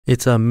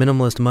It's a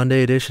Minimalist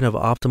Monday edition of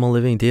Optimal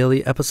Living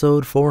Daily,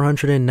 episode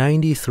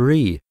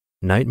 493,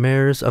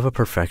 Nightmares of a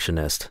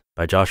Perfectionist,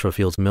 by Joshua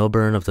Fields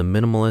Millburn of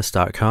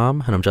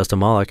Minimalists.com, and I'm Justin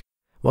Malik.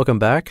 Welcome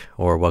back,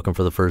 or welcome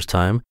for the first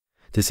time.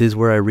 This is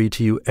where I read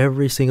to you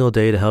every single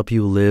day to help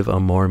you live a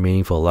more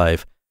meaningful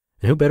life.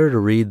 And who better to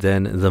read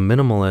than the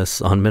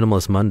Minimalists on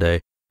Minimalist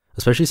Monday,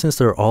 especially since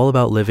they're all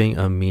about living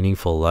a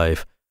meaningful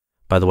life.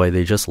 By the way,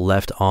 they just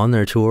left on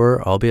their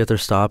tour. I'll be at their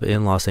stop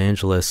in Los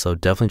Angeles, so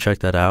definitely check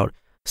that out.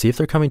 See if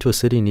they're coming to a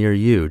city near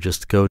you.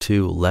 Just go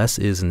to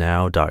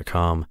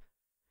lessisnow.com.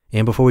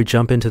 And before we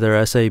jump into their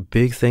essay,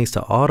 big thanks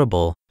to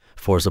Audible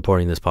for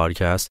supporting this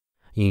podcast.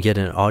 You can get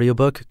an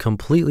audiobook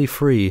completely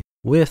free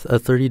with a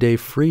 30-day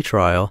free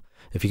trial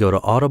if you go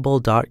to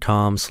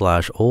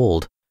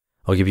audible.com/old.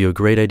 I'll give you a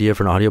great idea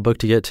for an audiobook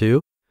to get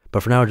to,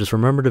 but for now, just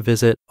remember to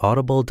visit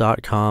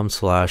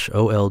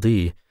audible.com/old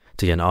to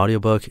get an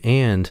audiobook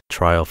and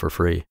trial for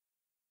free.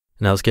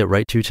 Now let's get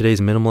right to today's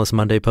Minimalist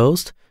Monday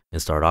post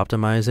and start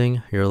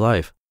optimizing your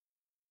life.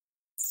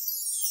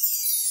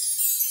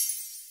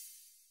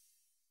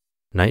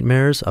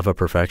 Nightmares of a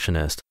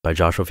Perfectionist by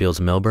Joshua Fields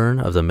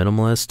Millburn of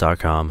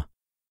Minimalists.com.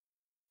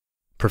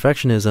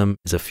 Perfectionism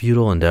is a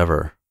futile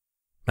endeavor.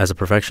 As a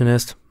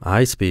perfectionist,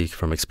 I speak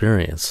from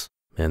experience,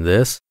 and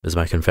this is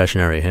my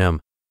confessionary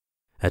hymn.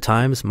 At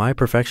times, my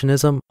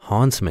perfectionism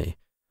haunts me.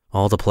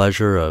 All the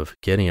pleasure of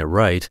getting it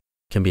right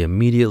can be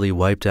immediately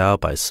wiped out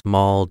by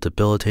small,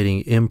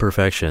 debilitating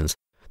imperfections,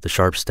 the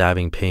sharp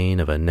stabbing pain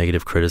of a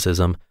negative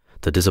criticism,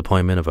 the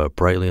disappointment of a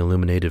brightly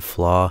illuminated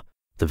flaw,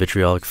 the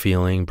vitriolic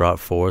feeling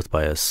brought forth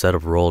by a set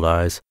of rolled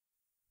eyes.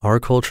 Our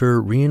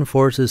culture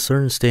reinforces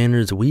certain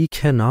standards we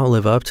cannot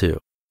live up to.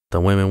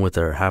 The women with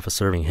their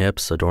half-a-serving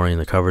hips adorning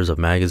the covers of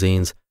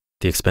magazines,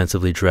 the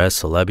expensively dressed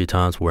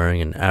celebutante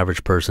wearing an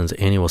average person's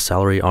annual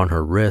salary on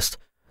her wrist,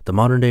 the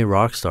modern-day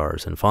rock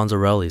stars and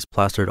Fonzarellis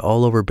plastered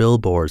all over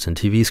billboards and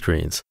TV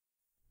screens.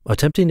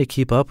 Attempting to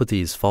keep up with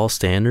these false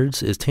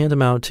standards is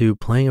tantamount to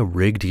playing a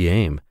rigged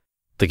game.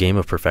 The game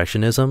of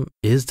perfectionism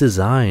is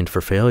designed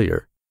for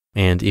failure,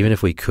 and even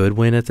if we could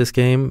win at this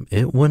game,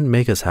 it wouldn't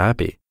make us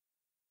happy.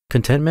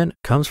 Contentment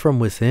comes from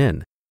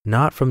within,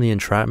 not from the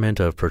entrapment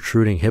of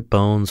protruding hip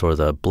bones or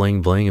the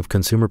bling-bling of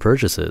consumer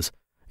purchases.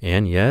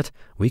 And yet,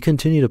 we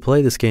continue to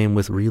play this game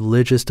with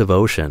religious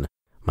devotion,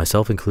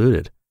 myself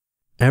included.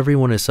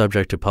 Everyone is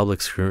subject to public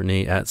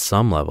scrutiny at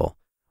some level.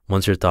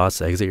 Once your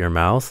thoughts exit your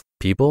mouth,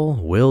 people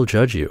will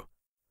judge you.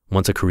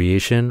 Once a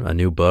creation, a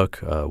new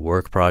book, a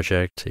work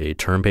project, a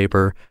term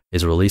paper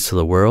is released to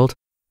the world,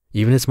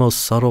 even its most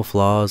subtle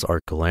flaws are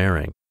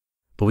glaring.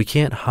 But we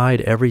can't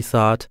hide every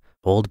thought,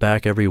 hold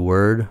back every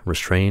word,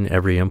 restrain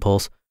every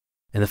impulse.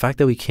 And the fact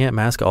that we can't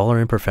mask all our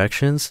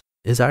imperfections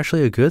is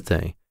actually a good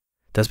thing.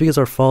 That's because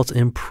our faults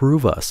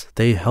improve us.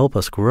 They help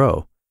us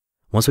grow.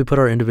 Once we put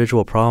our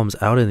individual problems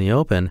out in the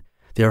open,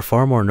 they are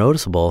far more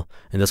noticeable,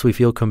 and thus we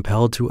feel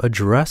compelled to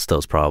address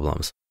those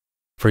problems.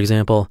 For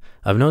example,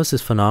 I've noticed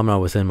this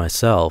phenomenon within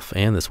myself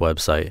and this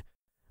website.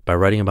 By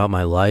writing about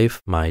my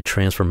life, my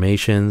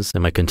transformations,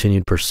 and my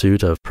continued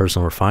pursuit of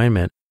personal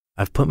refinement,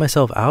 I've put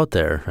myself out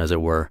there, as it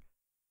were.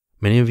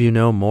 Many of you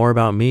know more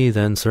about me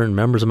than certain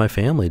members of my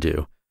family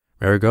do.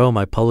 Ergo,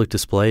 my public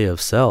display of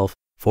self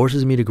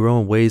forces me to grow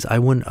in ways I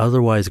wouldn't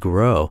otherwise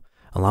grow,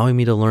 allowing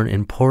me to learn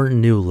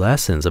important new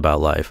lessons about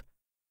life.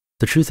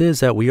 The truth is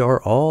that we are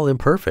all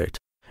imperfect,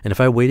 and if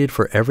I waited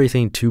for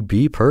everything to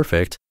be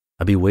perfect,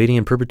 I'd be waiting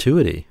in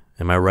perpetuity,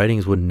 and my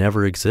writings would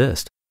never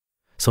exist.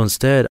 So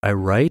instead, I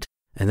write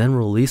and then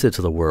release it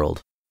to the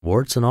world,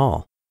 warts and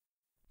all.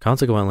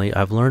 Consequently,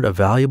 I've learned a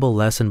valuable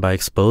lesson by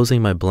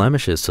exposing my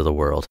blemishes to the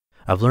world.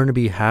 I've learned to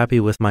be happy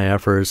with my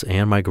efforts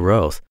and my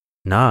growth,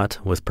 not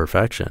with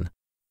perfection.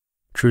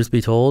 Truth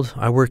be told,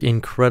 I work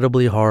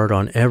incredibly hard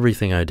on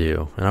everything I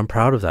do, and I'm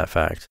proud of that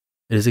fact.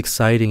 It is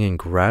exciting and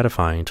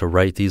gratifying to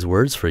write these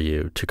words for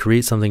you, to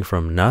create something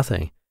from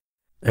nothing.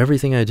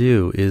 Everything I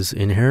do is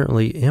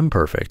inherently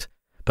imperfect,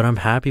 but I'm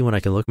happy when I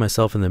can look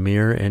myself in the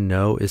mirror and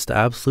know it's the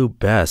absolute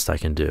best I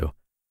can do.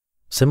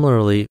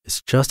 Similarly,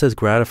 it's just as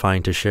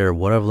gratifying to share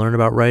what I've learned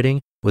about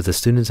writing with the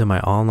students in my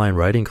online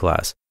writing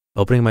class,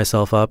 opening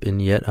myself up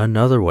in yet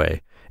another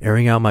way,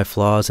 airing out my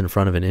flaws in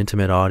front of an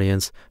intimate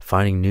audience,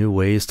 finding new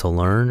ways to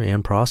learn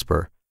and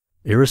prosper.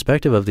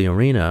 Irrespective of the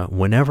arena,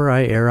 whenever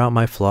I air out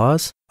my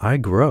flaws, I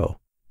grow.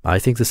 I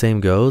think the same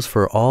goes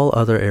for all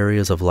other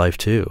areas of life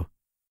too.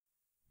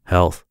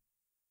 Health.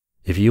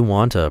 If you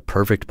want a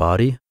perfect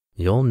body,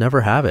 you'll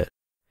never have it.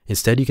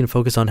 Instead, you can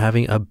focus on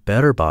having a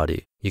better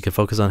body. You can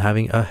focus on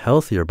having a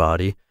healthier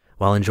body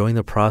while enjoying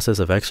the process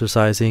of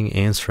exercising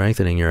and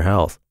strengthening your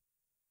health.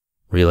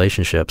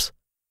 Relationships.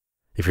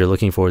 If you're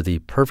looking for the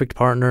perfect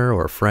partner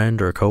or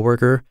friend or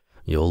coworker,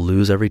 you'll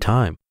lose every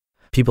time.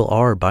 People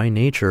are, by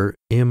nature,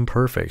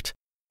 imperfect.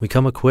 We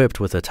come equipped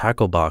with a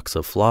tackle box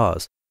of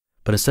flaws.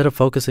 But instead of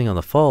focusing on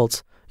the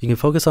faults, you can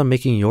focus on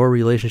making your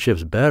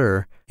relationships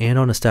better and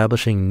on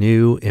establishing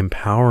new,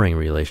 empowering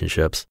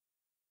relationships.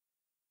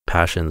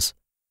 Passions.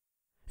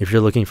 If you're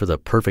looking for the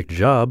perfect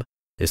job,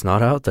 it's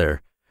not out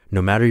there.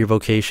 No matter your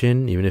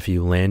vocation, even if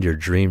you land your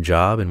dream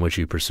job in which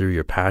you pursue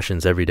your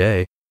passions every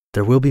day,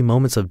 there will be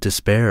moments of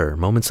despair,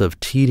 moments of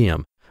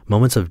tedium,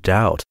 moments of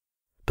doubt.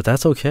 But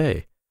that's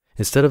okay.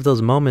 Instead of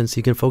those moments,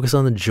 you can focus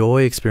on the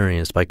joy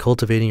experienced by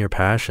cultivating your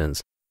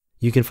passions.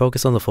 You can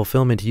focus on the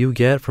fulfillment you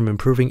get from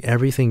improving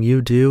everything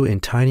you do in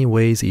tiny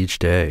ways each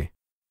day.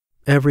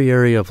 Every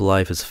area of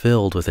life is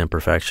filled with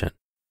imperfection,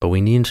 but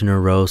we need to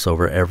neurose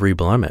over every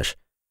blemish.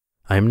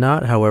 I am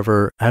not,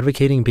 however,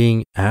 advocating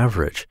being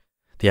average.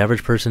 The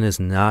average person is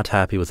not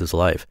happy with his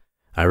life.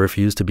 I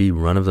refuse to be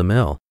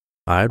run-of-the-mill.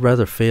 I'd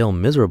rather fail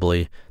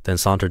miserably than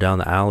saunter down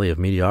the alley of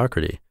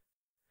mediocrity.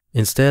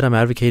 Instead, I'm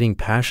advocating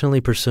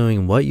passionately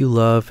pursuing what you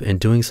love and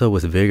doing so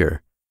with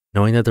vigor,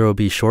 knowing that there will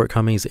be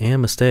shortcomings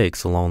and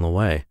mistakes along the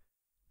way.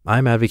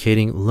 I'm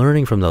advocating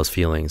learning from those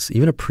feelings,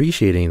 even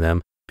appreciating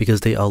them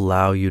because they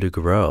allow you to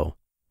grow.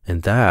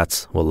 And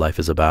that's what life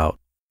is about.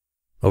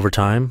 Over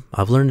time,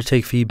 I've learned to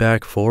take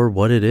feedback for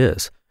what it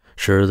is.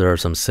 Sure, there are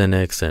some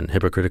cynics and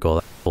hypocritical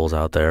assholes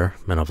out there,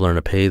 and I've learned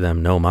to pay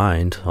them no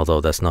mind, although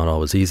that's not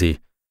always easy.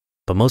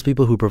 But most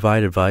people who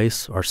provide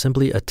advice are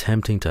simply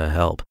attempting to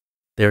help.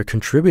 They are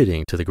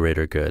contributing to the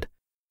greater good.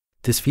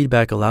 This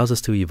feedback allows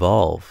us to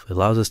evolve, it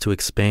allows us to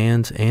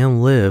expand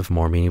and live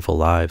more meaningful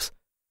lives.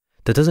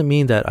 That doesn't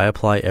mean that I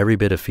apply every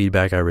bit of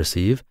feedback I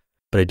receive,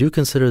 but I do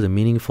consider the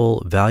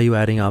meaningful,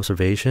 value-adding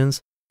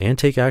observations and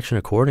take action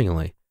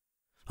accordingly.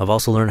 I've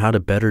also learned how to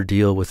better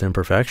deal with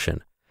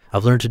imperfection.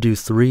 I've learned to do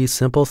 3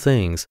 simple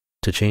things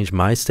to change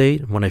my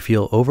state when I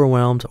feel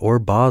overwhelmed or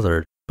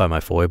bothered by my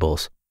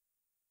foibles.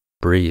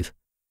 Breathe.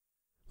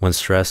 When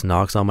stress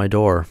knocks on my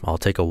door, I'll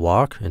take a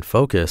walk and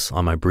focus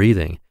on my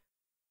breathing.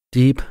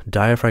 Deep,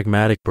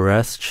 diaphragmatic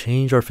breaths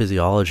change our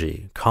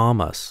physiology, calm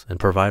us, and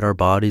provide our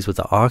bodies with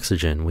the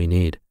oxygen we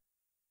need.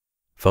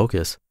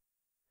 Focus.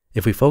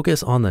 If we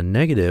focus on the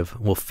negative,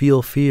 we'll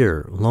feel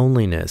fear,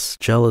 loneliness,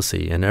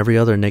 jealousy, and every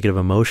other negative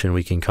emotion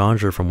we can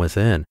conjure from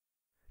within.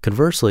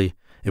 Conversely,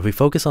 if we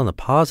focus on the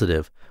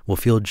positive, we'll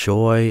feel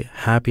joy,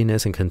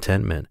 happiness, and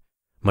contentment.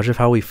 Much of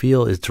how we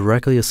feel is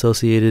directly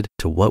associated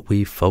to what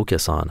we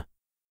focus on.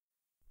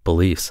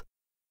 Beliefs.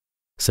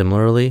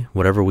 Similarly,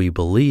 whatever we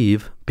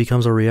believe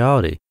becomes a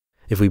reality.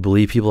 If we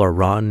believe people are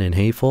rotten and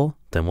hateful,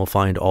 then we'll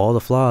find all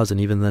the flaws in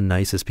even the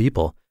nicest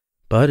people.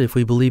 But if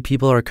we believe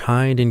people are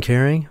kind and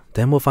caring,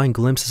 then we'll find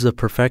glimpses of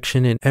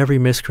perfection in every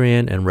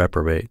miscreant and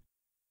reprobate.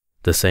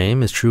 The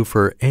same is true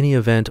for any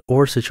event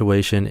or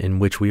situation in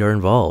which we are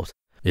involved.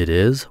 It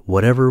is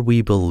whatever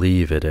we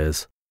believe it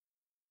is.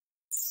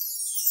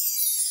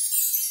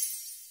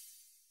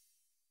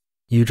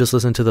 You just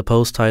listened to the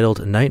post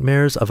titled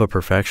Nightmares of a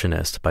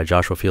Perfectionist by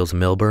Joshua Fields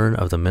Millburn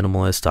of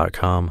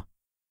Minimalists.com.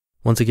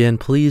 Once again,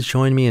 please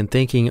join me in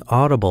thanking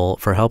Audible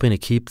for helping to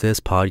keep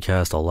this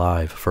podcast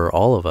alive for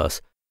all of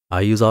us.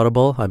 I use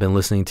Audible. I've been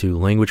listening to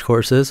language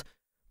courses,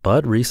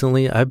 but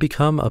recently I've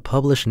become a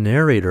published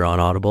narrator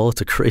on Audible.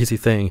 It's a crazy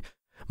thing.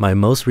 My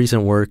most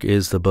recent work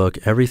is the book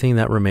Everything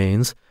That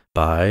Remains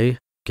by,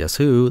 guess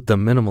who, the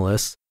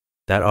Minimalists.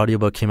 That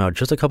audiobook came out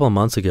just a couple of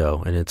months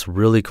ago, and it's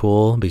really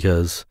cool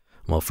because,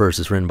 well, first,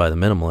 it's written by the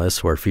Minimalists,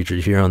 who are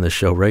featured here on this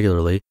show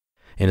regularly,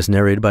 and it's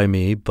narrated by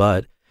me,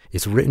 but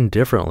it's written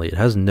differently. It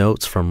has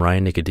notes from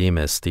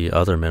Nicodemus, the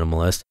other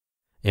minimalist.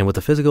 And with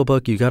the physical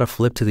book, you got to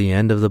flip to the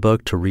end of the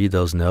book to read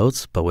those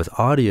notes, but with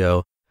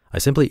audio, I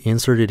simply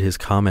inserted his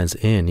comments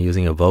in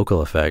using a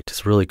vocal effect.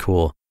 It's really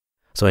cool.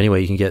 So anyway,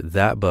 you can get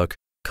that book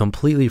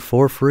completely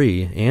for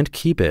free and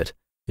keep it.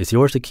 It's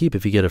yours to keep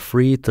if you get a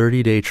free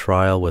 30-day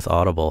trial with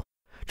Audible.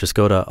 Just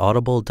go to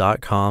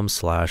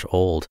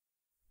audible.com/old.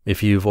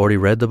 If you've already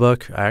read the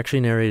book, I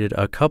actually narrated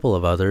a couple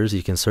of others.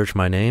 You can search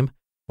my name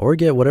or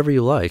get whatever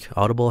you like.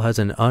 Audible has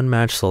an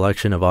unmatched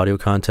selection of audio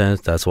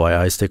content. That's why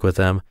I stick with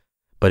them.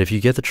 But if you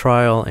get the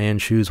trial and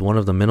choose one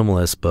of the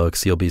Minimalist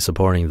books, you'll be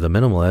supporting the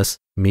Minimalists,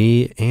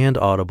 me, and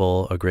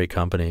Audible, a great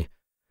company.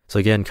 So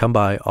again, come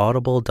by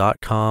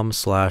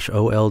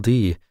audible.com/old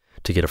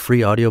to get a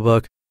free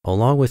audiobook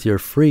along with your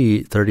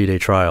free 30-day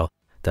trial.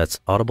 That's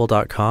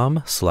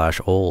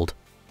audible.com/old.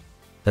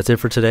 That's it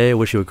for today. I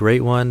wish you a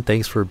great one.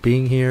 Thanks for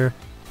being here,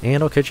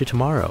 and I'll catch you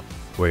tomorrow,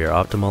 where your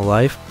optimal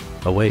life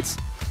awaits.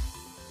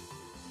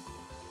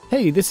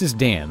 Hey, this is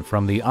Dan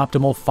from the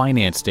Optimal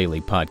Finance Daily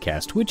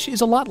podcast, which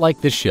is a lot like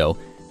this show,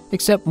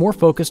 except more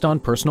focused on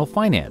personal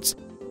finance.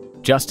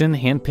 Justin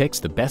handpicks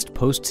the best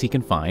posts he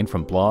can find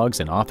from blogs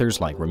and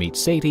authors like Ramit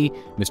Sethi,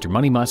 Mr.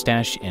 Money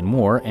Mustache, and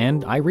more,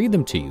 and I read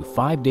them to you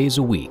 5 days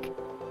a week.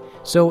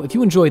 So if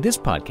you enjoy this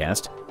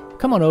podcast,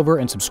 come on over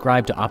and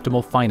subscribe to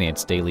Optimal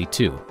Finance Daily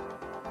too.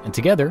 And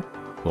together,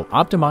 we'll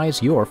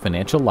optimize your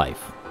financial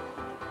life.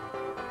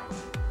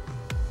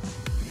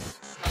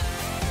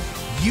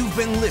 You've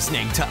been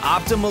listening to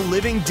Optimal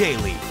Living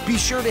Daily. Be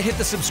sure to hit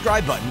the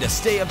subscribe button to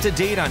stay up to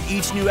date on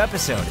each new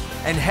episode,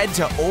 and head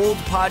to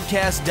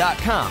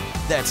oldpodcast.com.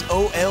 That's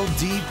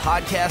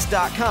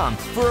oldpodcast.com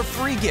for a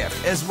free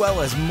gift, as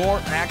well as more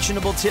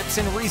actionable tips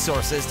and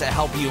resources to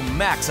help you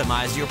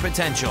maximize your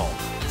potential.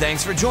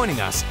 Thanks for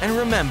joining us, and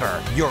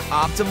remember, your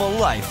optimal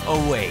life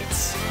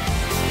awaits.